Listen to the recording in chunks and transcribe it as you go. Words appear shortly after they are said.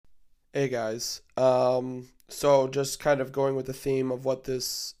Hey guys. So just kind of going with the theme of what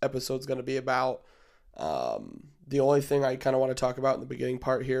this episode's going to be about. The only thing I kind of want to talk about in the beginning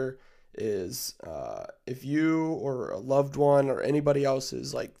part here is if you or a loved one or anybody else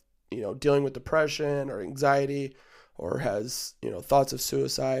is dealing with depression or anxiety or has, thoughts of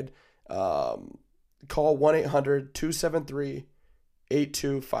suicide, um, call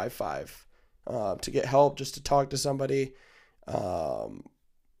 1-800-273-8255 to get help, just to talk to somebody. Um,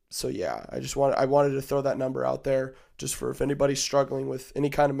 so yeah, I wanted to throw that number out there just for if anybody's struggling with any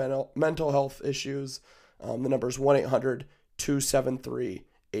kind of mental health issues. The number is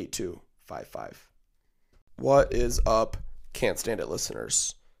 1-800-273-8255. What is up, Can't Stand It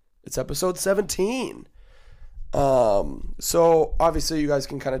listeners? It's episode 17. So obviously you guys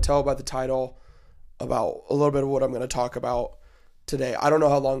can kind of tell by the title about a little bit of what I'm going to talk about today. I don't know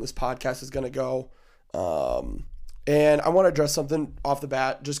how long this podcast is going to go. And I want to address something off the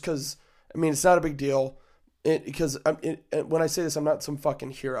bat just because, it's not a big deal. Because when I say this, I'm not some fucking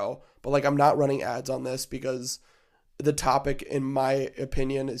hero, but I'm not running ads on this because the topic, in my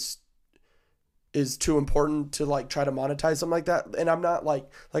opinion, is too important to try to monetize something like that. And I'm not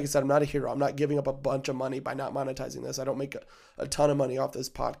like I said, I'm not a hero. I'm not giving up a bunch of money by not monetizing this. I don't make a ton of money off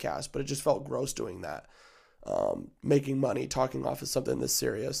this podcast, but it just felt gross doing that. Making money talking off of something this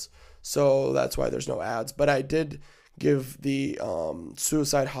serious. So that's why there's no ads. But I did give the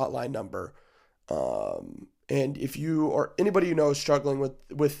suicide hotline number. And if you or anybody you know is struggling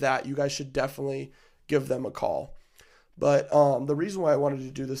with that, you guys should definitely give them a call. But the reason why I wanted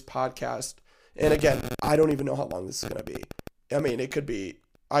to do this podcast, and again, I don't even know how long this is going to be. It could be,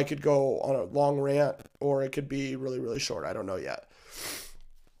 I could go on a long rant or it could be really, really short. I don't know yet.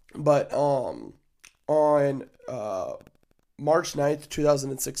 But on March 9th,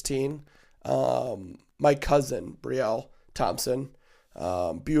 2016, my cousin, Brielle Thompson,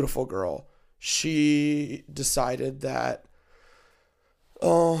 beautiful girl, she decided that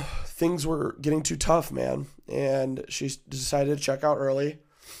things were getting too tough, man. And she decided to check out early.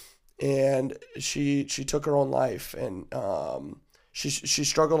 And she took her own life. And she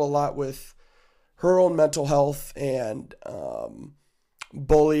struggled a lot with her own mental health, and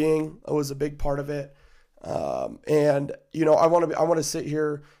bullying was a big part of it. And I want to sit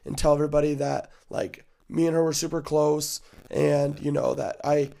here and tell everybody that me and her were super close, and that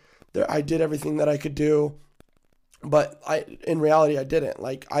I did everything that I could do, but in reality I didn't.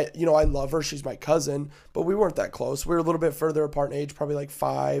 I love her, she's my cousin, but we weren't that close. We were a little bit further apart in age, probably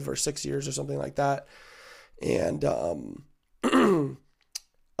 5 or 6 years or something like that. And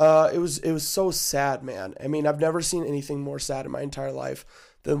it was so sad, man. I've never seen anything more sad in my entire life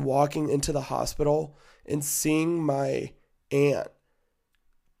than walking into the hospital and seeing my aunt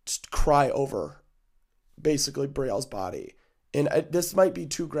just cry over basically Brielle's body. And this might be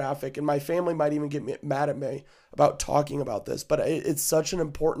too graphic, and my family might even get mad at me about talking about this, but it's such an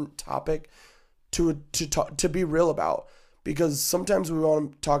important topic to be real about, because sometimes we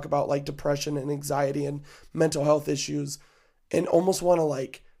want to talk about depression and anxiety and mental health issues and almost want to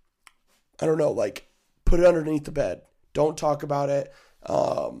I don't know, put it underneath the bed. Don't talk about it.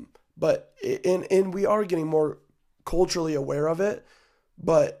 But we are getting more culturally aware of it,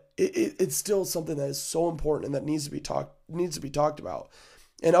 but it's still something that is so important and that needs to be talked about.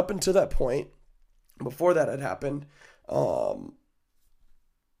 And up until that point, before that had happened,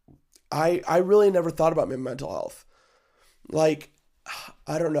 I really never thought about my mental health. I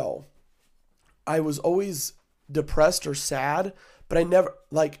don't know. I was always depressed or sad, but I never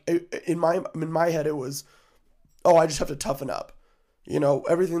in my head it was, oh, I just have to toughen up.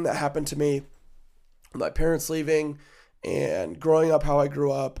 Everything that happened to me, my parents leaving and growing up how I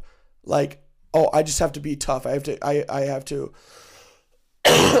grew up, oh, I just have to be tough. I have to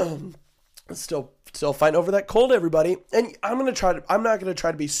still fighting over that cold, everybody. And I'm not going to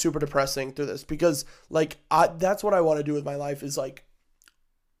try to be super depressing through this, because that's what I want to do with my life is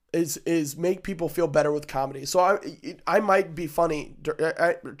make people feel better with comedy. So I might be funny.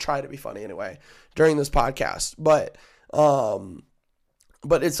 I try to be funny anyway during this podcast, but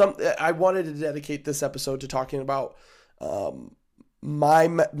it's something I wanted to dedicate this episode to talking about,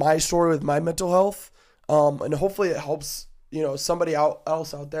 my story with my mental health, and hopefully it helps somebody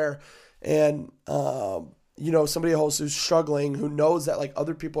else out there, and somebody else who's struggling, who knows that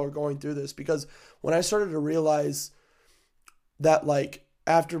other people are going through this. Because when I started to realize that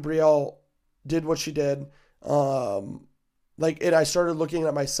after Brielle did what she did, and I started looking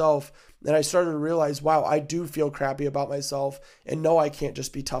at myself, and I started to realize, wow, I do feel crappy about myself, and no, I can't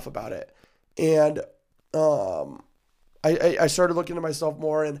just be tough about it. And I started looking at myself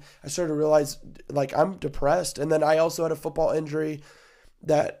more, and I started to realize I'm depressed. And then I also had a football injury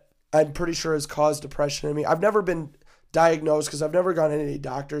that I'm pretty sure has caused depression in me. I've never been diagnosed because I've never gone to any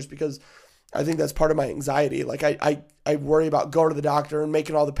doctors because I think that's part of my anxiety. Like I worry about going to the doctor and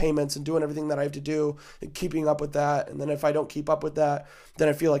making all the payments and doing everything that I have to do and keeping up with that. And then if I don't keep up with that, then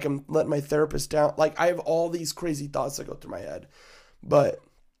I feel like I'm letting my therapist down. Like I have all these crazy thoughts that go through my head. But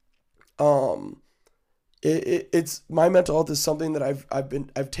it's my mental health is something that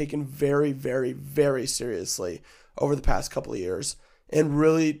I've taken very, very, very seriously over the past couple of years and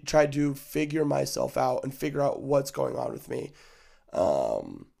really tried to figure myself out and figure out what's going on with me.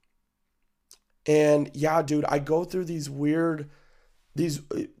 And yeah, dude, I go through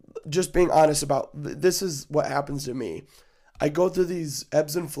just being honest about this is what happens to me. I go through these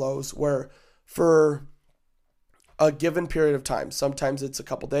ebbs and flows where for a given period of time, sometimes it's a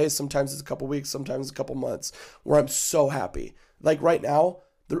couple days, sometimes it's a couple weeks, sometimes it's a couple months where I'm so happy. Like right now,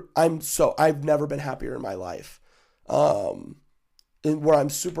 I've never been happier in my life. And where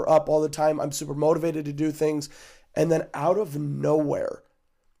I'm super up all the time, I'm super motivated to do things. And then out of nowhere,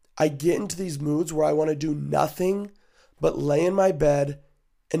 I get into these moods where I want to do nothing but lay in my bed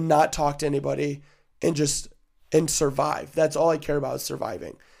and not talk to anybody and survive. That's all I care about is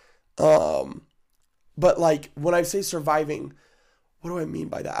surviving. But like when I say surviving, what do I mean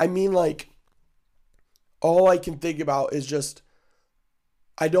by that? I mean like all I can think about is just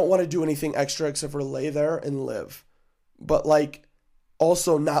I don't want to do anything extra except for lay there and live. But like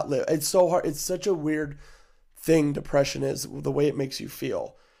also not live. It's so hard. It's such a weird thing, depression is, the way it makes you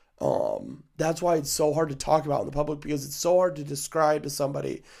feel. That's why it's so hard to talk about in the public because it's so hard to describe to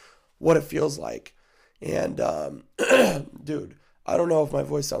somebody what it feels like. And dude, I don't know if my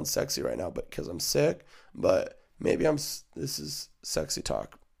voice sounds sexy right now, but because I'm sick, but maybe this is sexy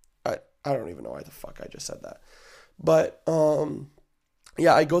talk. I don't even know why the fuck I just said that. But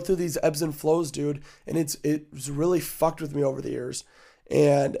yeah, I go through these ebbs and flows, dude, and it's really fucked with me over the years.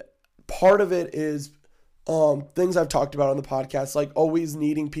 And part of it is things I've talked about on the podcast, like always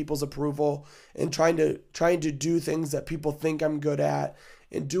needing people's approval and trying to do things that people think I'm good at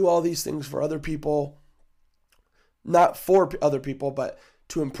and do all these things for other people, not for other people, but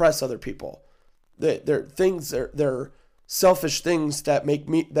to impress other people. They're selfish things that make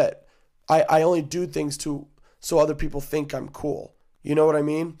me, that I only do things so other people think I'm cool. You know what I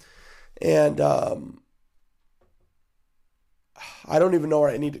mean? And I don't even know where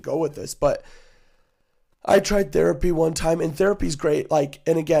I need to go with this, but I tried therapy one time, and therapy's great. Like,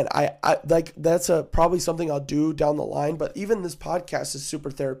 and again, I like that's probably something I'll do down the line. But even this podcast is super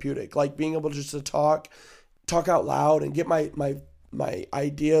therapeutic. Like being able just to talk out loud and get my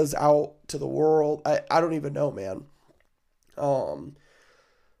ideas out to the world. I don't even know, man.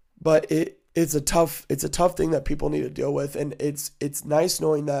 But it's a tough thing that people need to deal with, and it's nice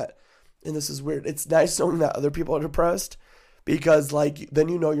knowing that. And this is weird. It's nice knowing that other people are depressed because like then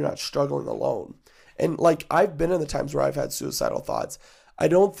you know you're not struggling alone. And like I've been in the times where I've had suicidal thoughts. I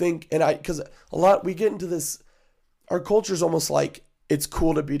don't think, because we get into this, our culture is almost like it's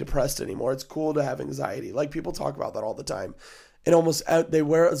cool to be depressed anymore. It's cool to have anxiety. Like people talk about that all the time, and almost they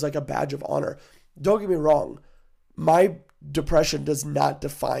wear it as like a badge of honor. Don't get me wrong, my depression does not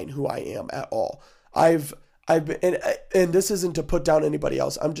define who I am at all. I've been, and this isn't to put down anybody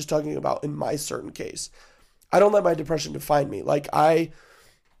else. I'm just talking about in my certain case. I don't let my depression define me. Like I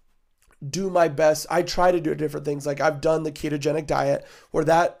do my best. I try to do different things. Like I've done the ketogenic diet where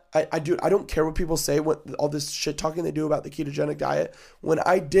I don't care what people say, what all this shit talking they do about the ketogenic diet. When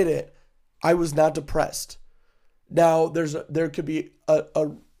I did it, I was not depressed. Now there could be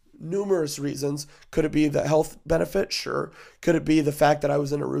a numerous reasons. Could it be the health benefit? Sure. Could it be the fact that I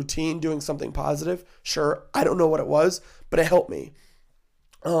was in a routine doing something positive? Sure. I don't know what it was, but it helped me.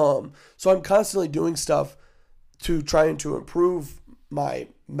 So I'm constantly doing stuff to trying to improve my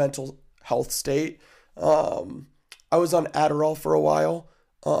mental health state. I was on Adderall for a while.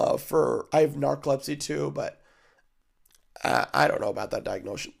 I have narcolepsy too, but I don't know about that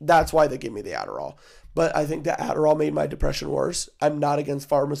diagnosis. That's why they gave me the Adderall. But I think the Adderall made my depression worse. I'm not against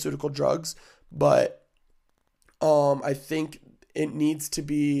pharmaceutical drugs, but I think it needs to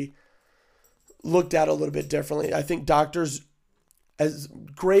be looked at a little bit differently. I think doctors, as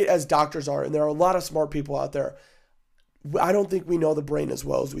great as doctors are, and there are a lot of smart people out there, I don't think we know the brain as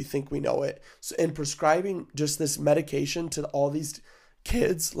well as we think we know it. So in prescribing just this medication to all these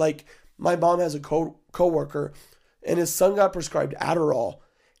kids, like my mom has a coworker and his son got prescribed Adderall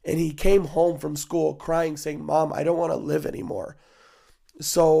and he came home from school crying saying, "Mom, I don't want to live anymore."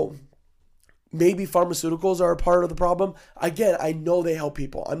 So maybe pharmaceuticals are a part of the problem. Again, I know they help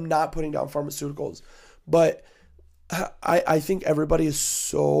people. I'm not putting down pharmaceuticals, but I think everybody is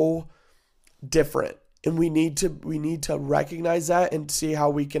so different. And we need to recognize that and see how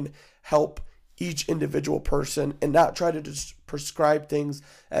we can help each individual person and not try to just prescribe things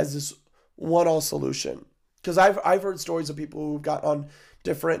as this one-all solution. Because I've heard stories of people who've got on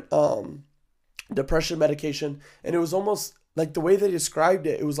different depression medication, and it was almost like the way they described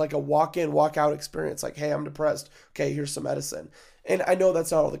it, it was like a walk-in, walk-out experience. Like, hey, I'm depressed. Okay, here's some medicine. And I know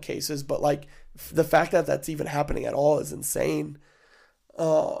that's not all the cases, but like the fact that that's even happening at all is insane.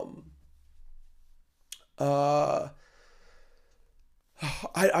 I'm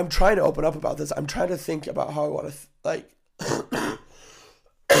trying to open up about this. I'm trying to think about how I want to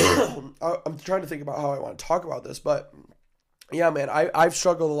I'm trying to think about how I want to talk about this, but yeah, man, I've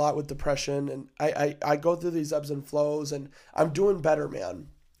struggled a lot with depression, and I go through these ebbs and flows, and I'm doing better, man.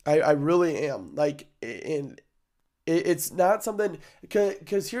 I really am. Like, it's not something,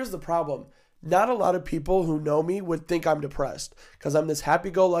 because here's the problem. Not a lot of people who know me would think I'm depressed, because I'm this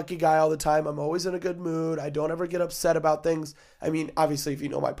happy-go-lucky guy all the time. I'm always in a good mood. I don't ever get upset about things. I mean, obviously, if you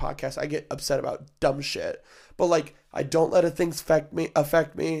know my podcast, I get upset about dumb shit. But, like, I don't let things affect me,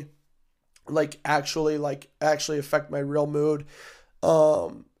 like actually affect my real mood.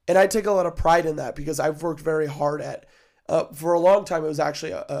 And I take a lot of pride in that, because I've worked very hard at, for a long time, it was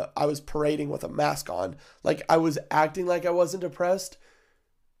actually, I was parading with a mask on. Like, I was acting like I wasn't depressed,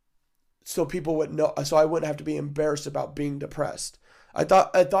 so people would know, so I wouldn't have to be embarrassed about being depressed. I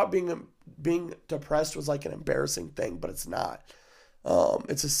thought being depressed was like an embarrassing thing, but it's not.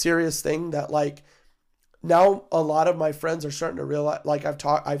 It's a serious thing that, like, now a lot of my friends are starting to realize, like, I've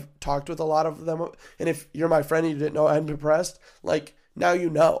talked with a lot of them, and if you're my friend and you didn't know I'm depressed, like, now you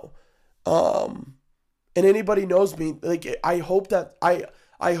know. And anybody knows me, like, I hope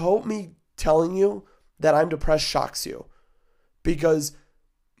me telling you that I'm depressed shocks you, because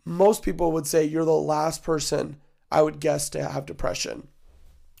most people would say you're the last person I would guess to have depression.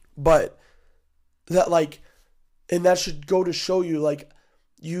 But that, like, and that should go to show you, like,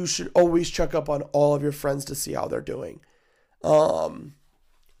 you should always check up on all of your friends to see how they're doing. And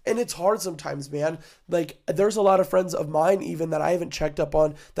it's hard sometimes, man. Like, there's a lot of friends of mine even that I haven't checked up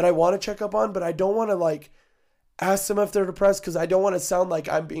on, that I want to check up on, but I don't want to, like, ask them if they're depressed, because I don't want to sound like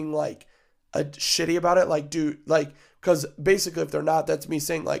I'm being, like, shitty about it. Like, dude, like, because basically if they're not, that's me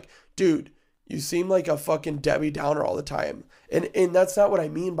saying, like, dude, you seem like a fucking Debbie Downer all the time. And that's not what I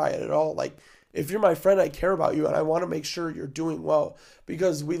mean by it at all. Like, if you're my friend, I care about you, and I want to make sure you're doing well.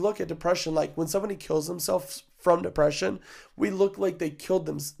 Because we look at depression, like, when somebody kills themselves from depression, we look like they killed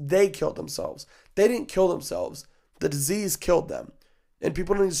themselves. They didn't kill themselves. The disease killed them. And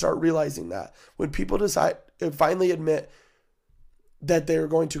people need to start realizing that. When people decide and finally admit that they're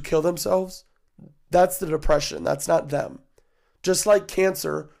going to kill themselves, that's the depression. That's not them. Just like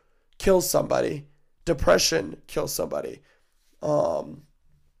cancer kills somebody, depression kills somebody.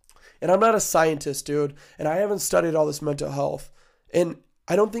 And I'm not a scientist, dude, and I haven't studied all this mental health, and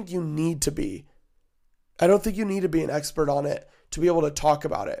I don't think you need to be. I don't think you need to be an expert on it to be able to talk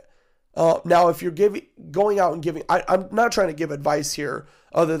about it. Now, if you're going out and giving, I'm not trying to give advice here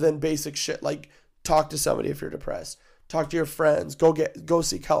other than basic shit, like talk to somebody if you're depressed, talk to your friends, go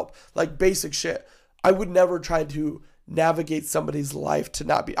seek help, like basic shit. I would never try to navigate somebody's life to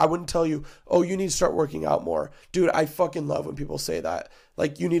not be. I wouldn't tell you, oh, you need to start working out more. Dude, I fucking love when people say that.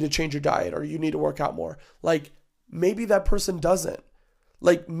 Like, you need to change your diet, or you need to work out more. Like, maybe that person doesn't.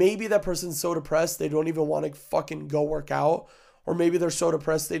 Like, maybe that person's so depressed they don't even want to fucking go work out. Or maybe they're so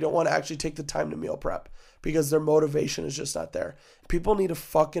depressed they don't want to actually take the time to meal prep because their motivation is just not there. People need to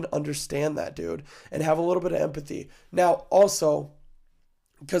fucking understand that, dude, and have a little bit of empathy. Now, also,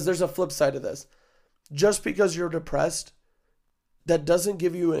 because there's a flip side to this. Just because you're depressed, that doesn't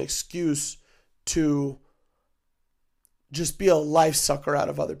give you an excuse to just be a life sucker out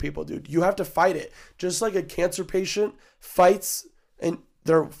of other people, dude. You have to fight it. Just like a cancer patient fights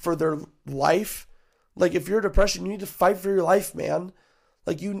for their life. Like, if you're depressed, you need to fight for your life, man.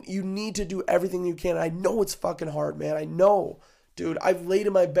 Like, you need to do everything you can. I know it's fucking hard, man. I know, dude. I've laid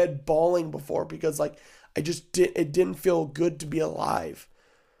in my bed bawling before because, like, it didn't feel good to be alive.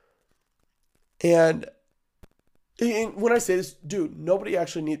 And when I say this, dude, nobody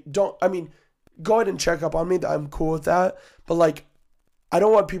actually go ahead and check up on me. I'm cool with that. But, like, I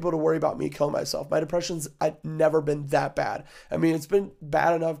don't want people to worry about me killing myself. My depression's never been that bad. I mean, it's been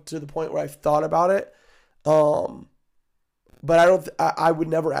bad enough to the point where I've thought about it. But I would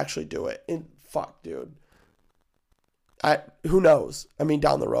never actually do it. And fuck, dude. Who knows? I mean,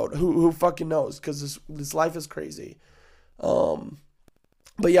 down the road, who fucking knows? Because this life is crazy.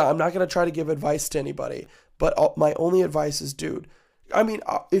 But yeah, I'm not going to try to give advice to anybody. But my only advice is, dude, I mean,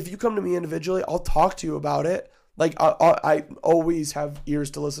 if you come to me individually, I'll talk to you about it. Like I always have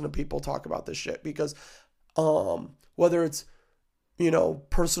ears to listen to people talk about this shit because whether it's,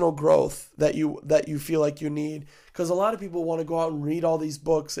 personal growth that you feel like you need, because a lot of people want to go out and read all these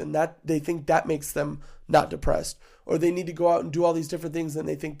books and that they think that makes them not depressed, or they need to go out and do all these different things and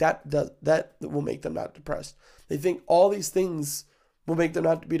they think that will make them not depressed. They think all these things will make them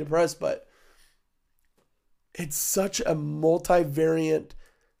not to be depressed, but it's such a multivariant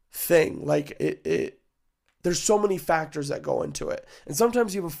thing. Like there's so many factors that go into it. And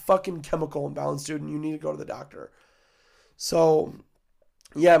sometimes you have a fucking chemical imbalance, dude, and you need to go to the doctor. So,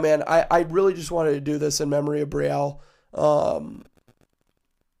 yeah, man, I really just wanted to do this in memory of Brielle.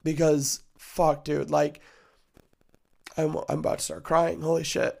 Because, fuck, dude, like, I'm about to start crying. Holy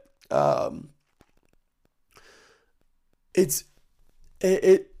shit.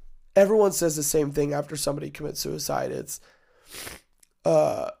 Everyone says the same thing after somebody commits suicide. It's,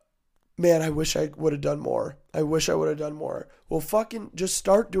 man, I wish I would have done more. I wish I would have done more. Well, fucking just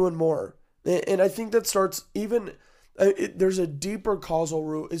start doing more. And I think that starts even, there's a deeper causal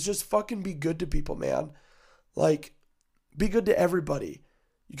root. It's just fucking be good to people, man. Like, be good to everybody.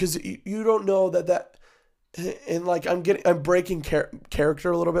 Because you don't know that, and like, I'm breaking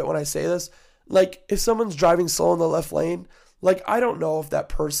character a little bit when I say this. Like, if someone's driving slow in the left lane, like, I don't know if that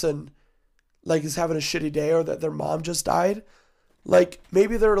person, like, is having a shitty day or that their mom just died. Like,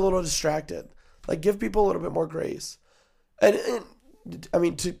 maybe they're a little distracted. Like, give people a little bit more grace. And I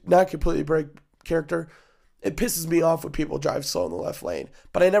mean, to not completely break character, it pisses me off when people drive slow in the left lane.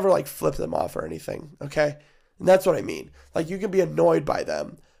 But I never, like, flip them off or anything, okay? And that's what I mean. Like, you can be annoyed by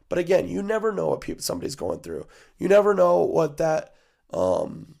them. But again, you never know what somebody's going through. You never know what that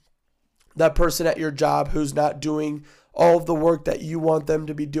person at your job who's not doing all of the work that you want them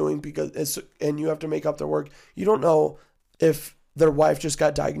to be doing and you have to make up their work. You don't know if their wife just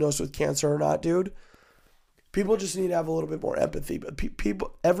got diagnosed with cancer or not, dude. People just need to have a little bit more empathy. But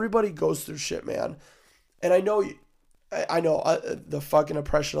everybody goes through shit, man. And I know the fucking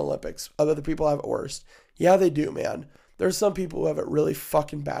oppression Olympics. Other people have it worse. Yeah, they do, man. There's some people who have it really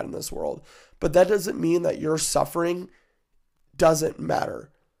fucking bad in this world. But that doesn't mean that your suffering doesn't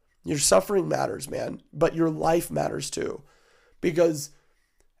matter. Your suffering matters, man. But your life matters too. Because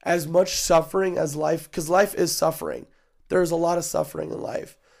as much suffering as life, because life is suffering. There's a lot of suffering in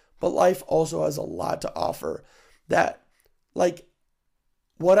life. But life also has a lot to offer. That, like,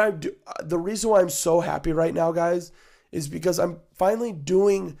 what I do, the reason why I'm so happy right now, guys, is because I'm finally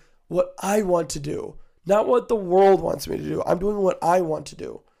doing what I want to do. Not what the world wants me to do. I'm doing what I want to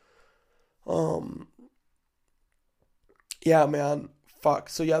do. Yeah, man. Fuck.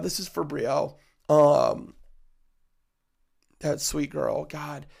 So yeah, this is for Brielle. That sweet girl.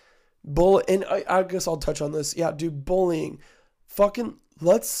 God. And I guess I'll touch on this. Yeah, dude, bullying. Fucking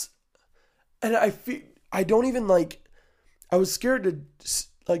and I don't even like, I was scared to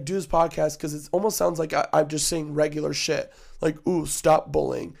like do this podcast because it almost sounds like I'm just saying regular shit. Like, ooh, stop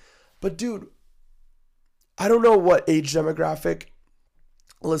bullying. But dude, I don't know what age demographic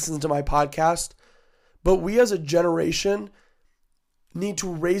listens to my podcast, but we as a generation need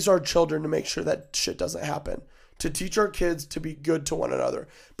to raise our children to make sure that shit doesn't happen. To teach our kids to be good to one another.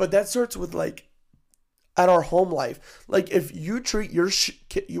 But that starts with, like, at our home life. Like, if you treat your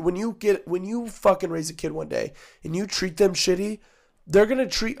kid, when you fucking raise a kid one day and you treat them shitty, they're gonna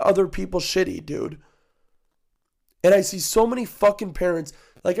treat other people shitty, dude. And I see so many fucking parents,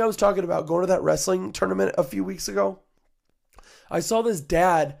 like I was talking about going to that wrestling tournament a few weeks ago. I saw this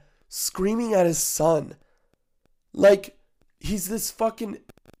dad screaming at his son. Like, he's this fucking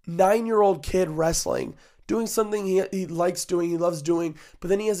 9-year-old kid wrestling, doing something he likes doing, he loves doing, but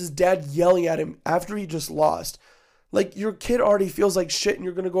then he has his dad yelling at him after he just lost. Like, your kid already feels like shit and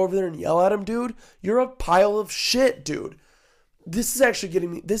you're going to go over there and yell at him, dude? You're a pile of shit, dude. This is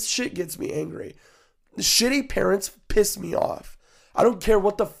actually this shit gets me angry. The shitty parents piss me off. I don't care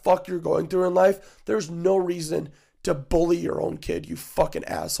what the fuck you're going through in life. There's no reason to bully your own kid, you fucking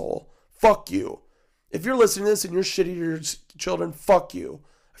asshole. Fuck you. If you're listening to this and you're shitty to your children, fuck you.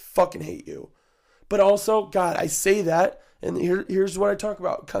 I fucking hate you. But also, God, I say that, and here's what I talk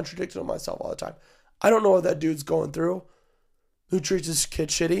about, contradicting myself all the time. I don't know what that dude's going through, who treats his kid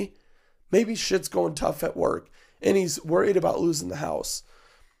shitty. Maybe shit's going tough at work, and he's worried about losing the house.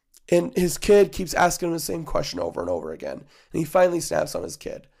 And his kid keeps asking him the same question over and over again. And he finally snaps on his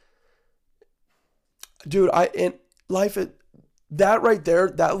kid. Dude, that right there,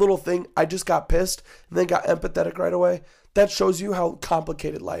 that little thing, I just got pissed and then got empathetic right away. That shows you how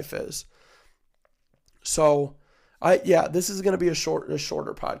complicated life is. So, this is going to be a shorter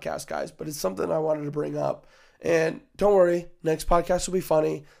podcast, guys, but it's something I wanted to bring up. And don't worry, next podcast will be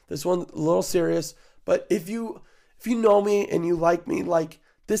funny. This one a little serious, But if you know me and you like me, like,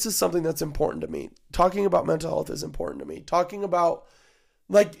 this is something that's important to me. Talking about mental health is important to me. Talking about,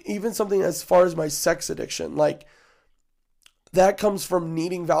 like, even something as far as my sex addiction, like, that comes from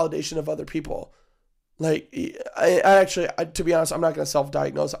needing validation of other people. Like, I actually, to be honest, I'm not going to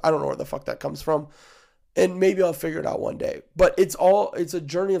self-diagnose. I don't know where the fuck that comes from. And maybe I'll figure it out one day. But it's a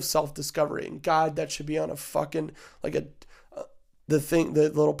journey of self-discovery. And God, that should be on a fucking, like,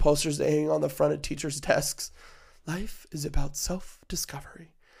 the little posters they hang on the front of teachers' desks. Life is about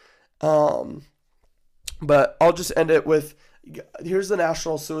self-discovery. But I'll just end it with, here's the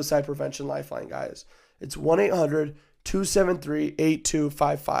National Suicide Prevention Lifeline, guys. It's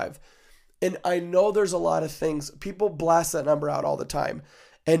 1-800-273-8255. And I know there's a lot of things. People blast that number out all the time.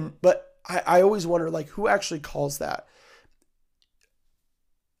 But I always wonder, like, who actually calls that?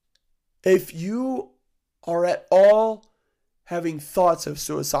 If you are at all having thoughts of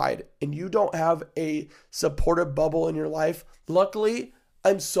suicide and you don't have a supportive bubble in your life, luckily,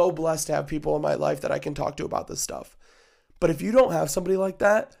 I'm so blessed to have people in my life that I can talk to about this stuff. But if you don't have somebody like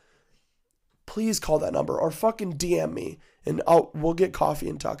that, please call that number or fucking DM me and we'll get coffee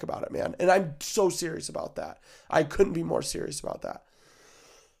and talk about it, man. And I'm so serious about that. I couldn't be more serious about that.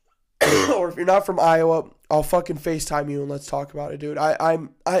 Or if you're not from Iowa, I'll fucking FaceTime you and let's talk about it, dude. I'm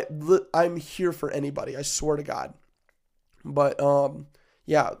here for anybody. I swear to God. But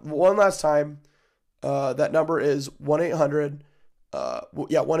yeah, one last time, that number is 1-800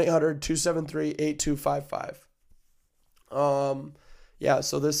 1-800-273-8255. Yeah,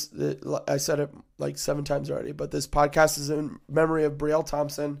 so I said it like 7 times already, but this podcast is in memory of Brielle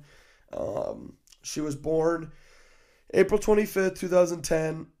Thompson. She was born April 25th,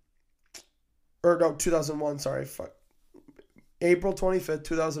 2010. Or no, 2001, sorry, fuck. April 25th,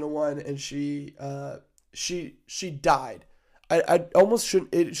 2001, and she died. I almost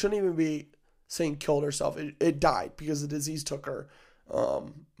shouldn't even be saying killed herself. It died because the disease took her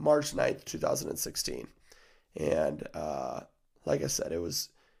March 9th, 2016. And like I said, it was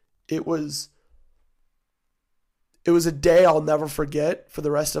a day I'll never forget for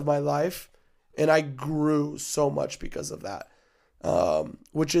the rest of my life. And I grew so much because of that.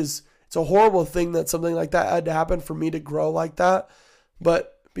 It's a horrible thing that something like that had to happen for me to grow like that.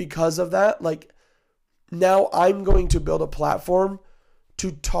 But because of that, like, now I'm going to build a platform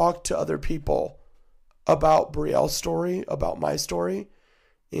to talk to other people about Brielle's story, about my story.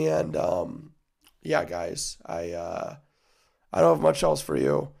 And yeah, guys, I don't have much else for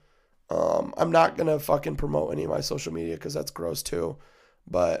you. I'm not going to fucking promote any of my social media because that's gross too.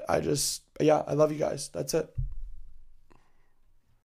 But I love you guys. That's it.